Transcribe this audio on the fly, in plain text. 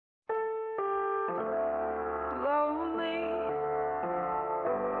lonely,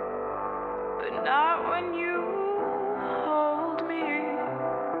 but not when you hold me.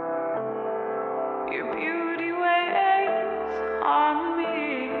 Your beauty weighs on me.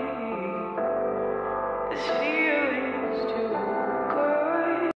 This feeling's too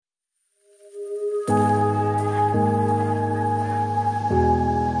good.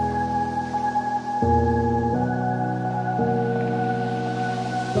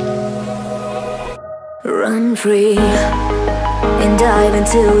 Run free and dive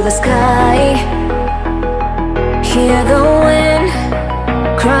into the sky. Hear the wind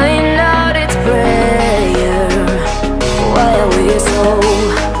crying out its prayer. Why are we so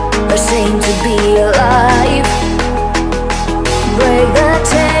ashamed to be alive? Break the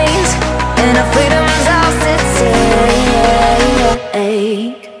chains and our freedom's ours to take.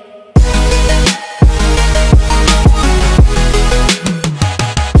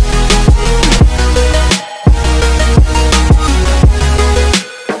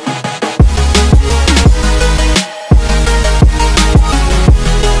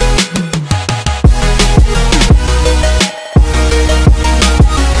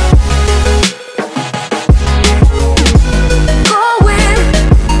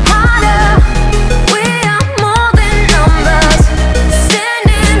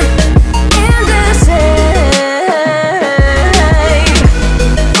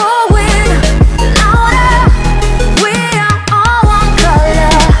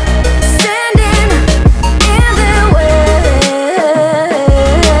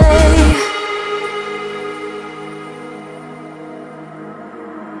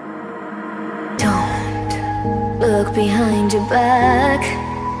 Look behind your back.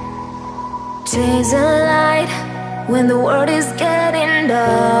 Chase a light when the world is getting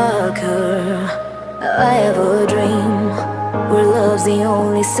darker. I have a dream where love's the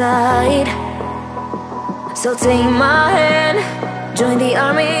only side. So take my hand, join the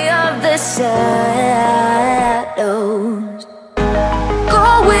army of the shadows.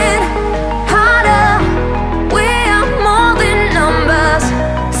 Going harder, we are more than numbers.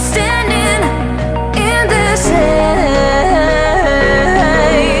 Standing in this shade,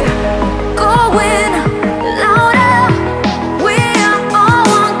 going louder. We are all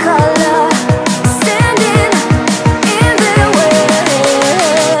one color, standing in their way.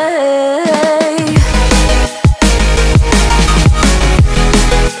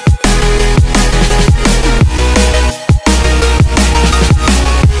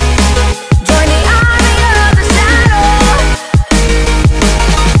 Join the army of the shadows.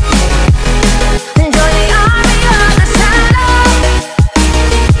 Join the army of the shadows.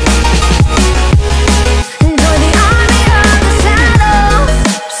 Join the army of the shadows,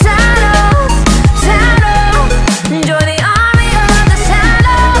 shadows, shadows. Join the army of the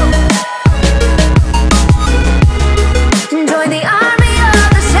shadows. Join the army of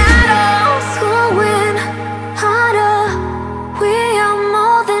the shadows. Going harder, we are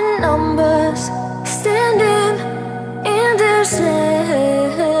more than numbers. Standing in their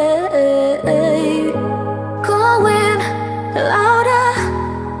shade, going louder.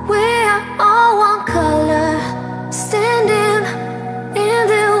 We are all one color, standing in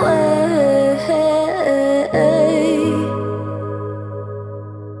their way.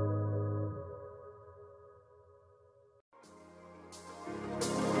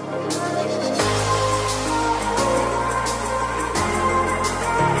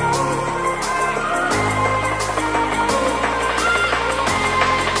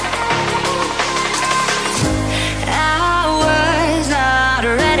 I was not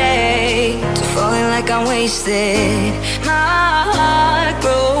ready to falling like I'm wasted. My heart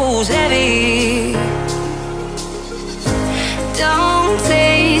grows heavy. Don't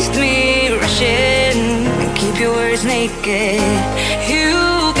taste me rushing. Keep your words naked.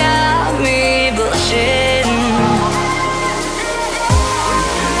 You got me blushing.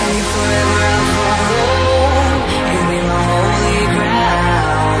 And you forever I'll follow. You be my holy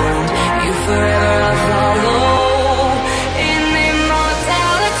ground. You forever I'll follow. In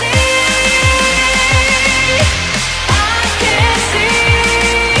immortality, I can see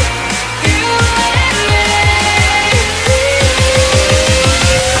you and me.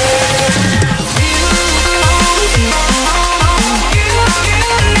 You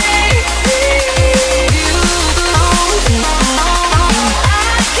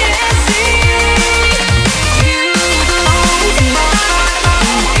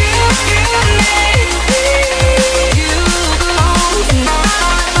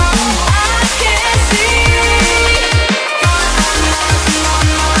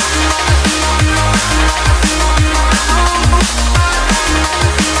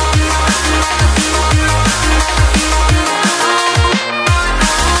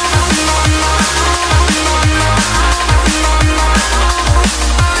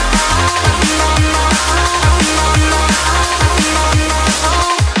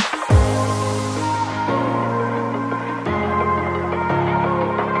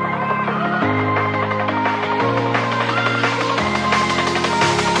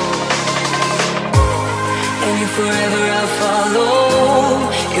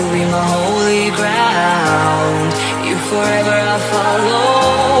you'll be my holy ground. You forever I'll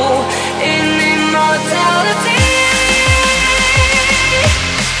follow in immortality.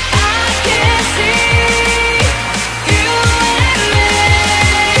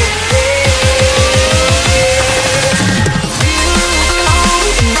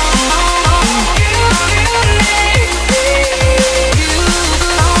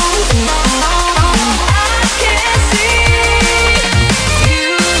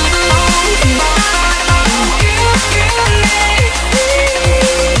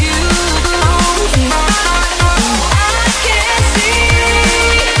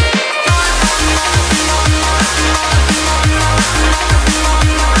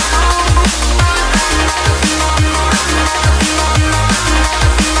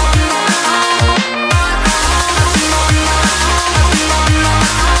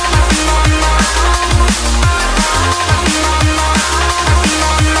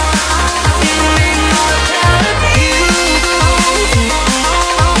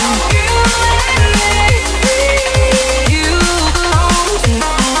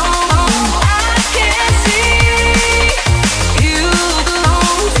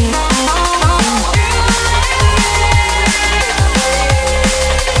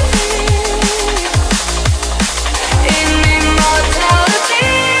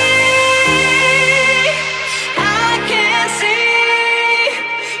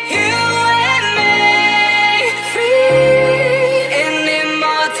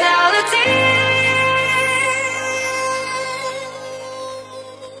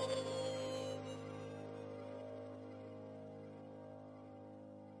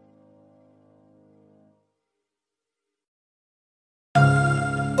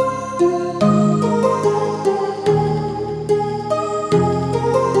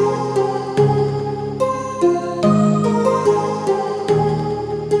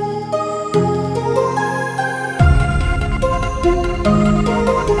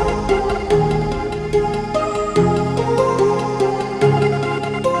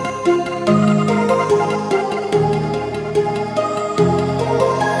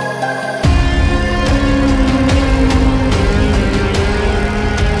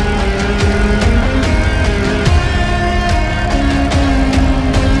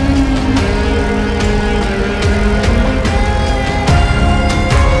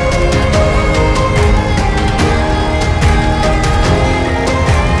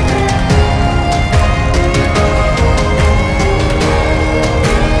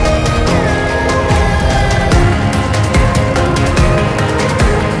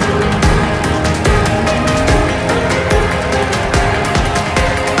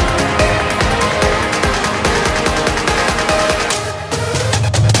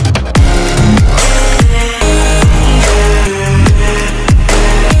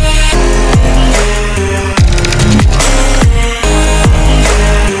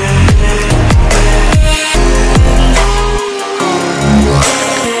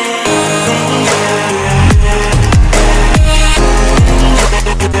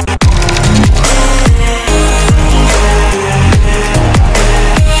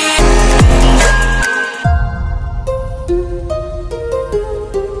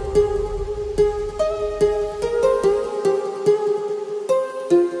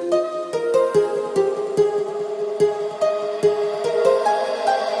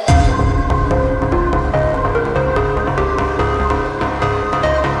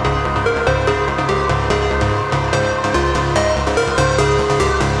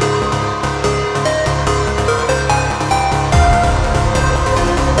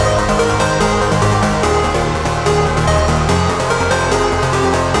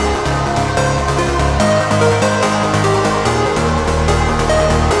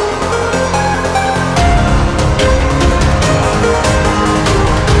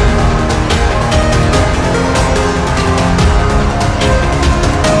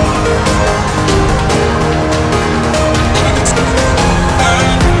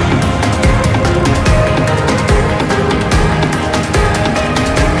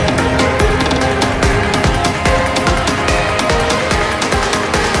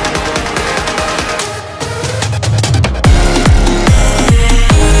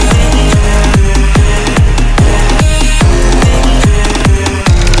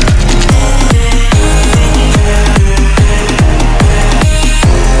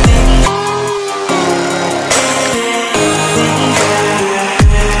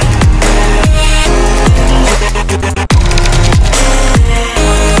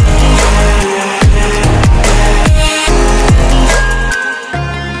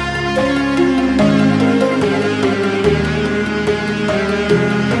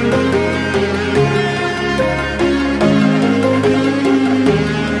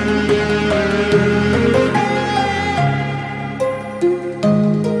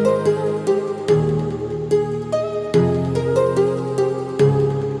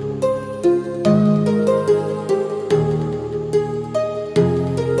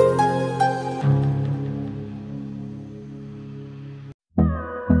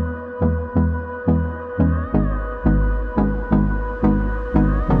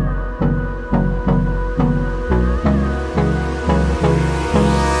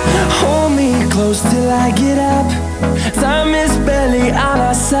 close till I get up. Time is barely on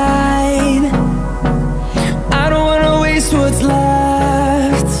our side. I don't wanna waste what's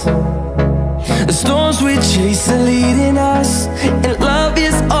left. The storms we chase are leading us, and love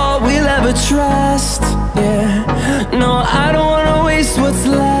is all we'll ever trust. Yeah, no, I don't wanna waste what's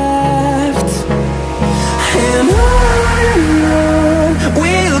left. And on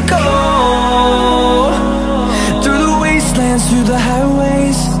we'll go, through the wastelands, through the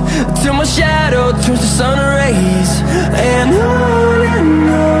highways, till my shadow turns to sun rays. And on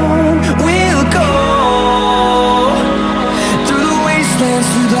we'll go, through the wastelands,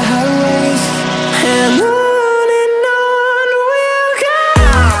 through the highways, and on we'll go.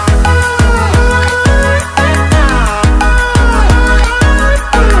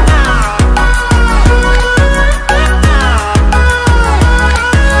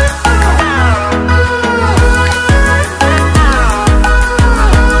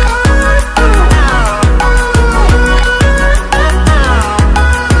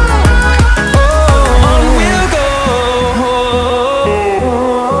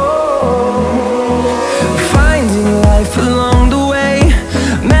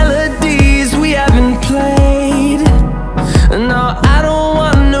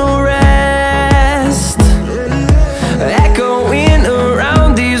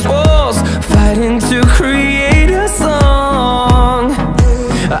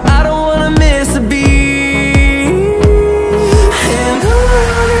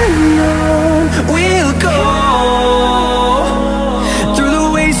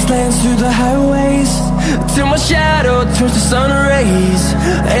 Through the highways, till my shadow turns to sun rays.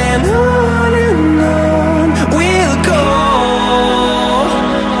 And on we'll go,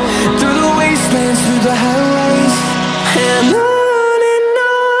 through the wastelands, through the highways, and on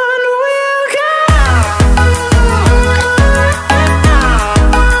we'll go.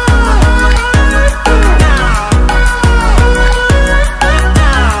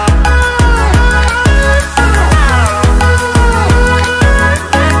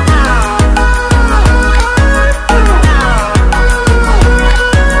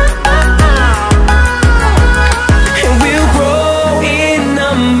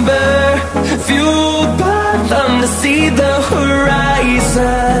 See the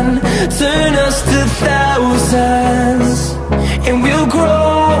horizon turn us to thousands, and we'll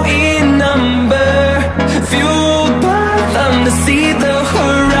grow in number, fueled by them. To see the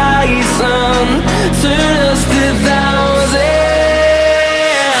horizon turn us to thousands,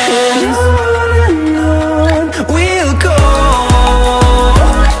 and on we'll go,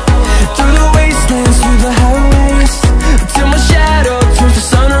 through the wastelands, through the highways, till my shadow turns to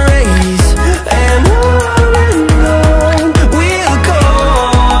sun rays. And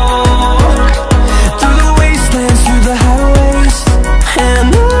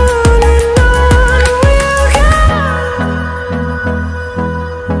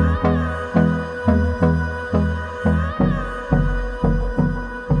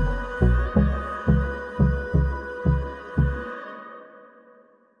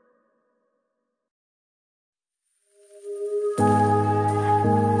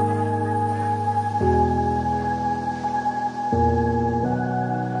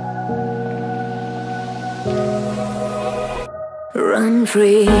run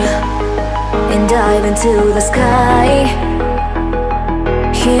free and dive into the sky.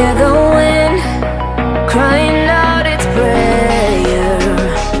 Hear the wind crying out its prayer.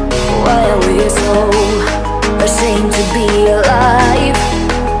 Why are we so ashamed to be alive?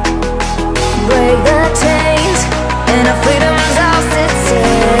 Break the chains and our freedom's ours to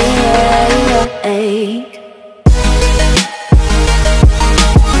take.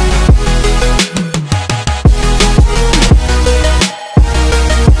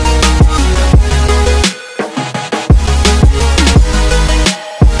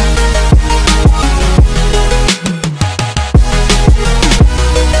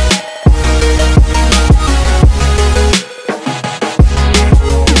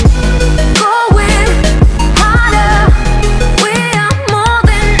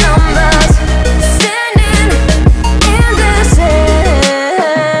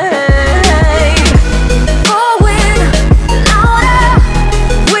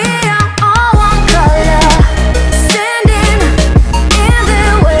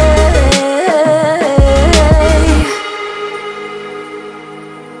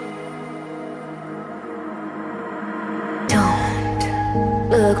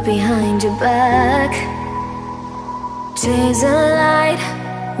 Look behind your back. Chase a light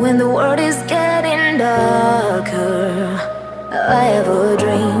when the world is getting darker. I have a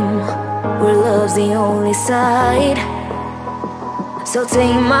dream where love's the only side. So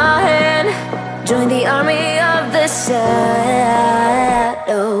take my hand join the army of the shadows.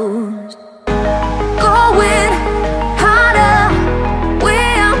 Go with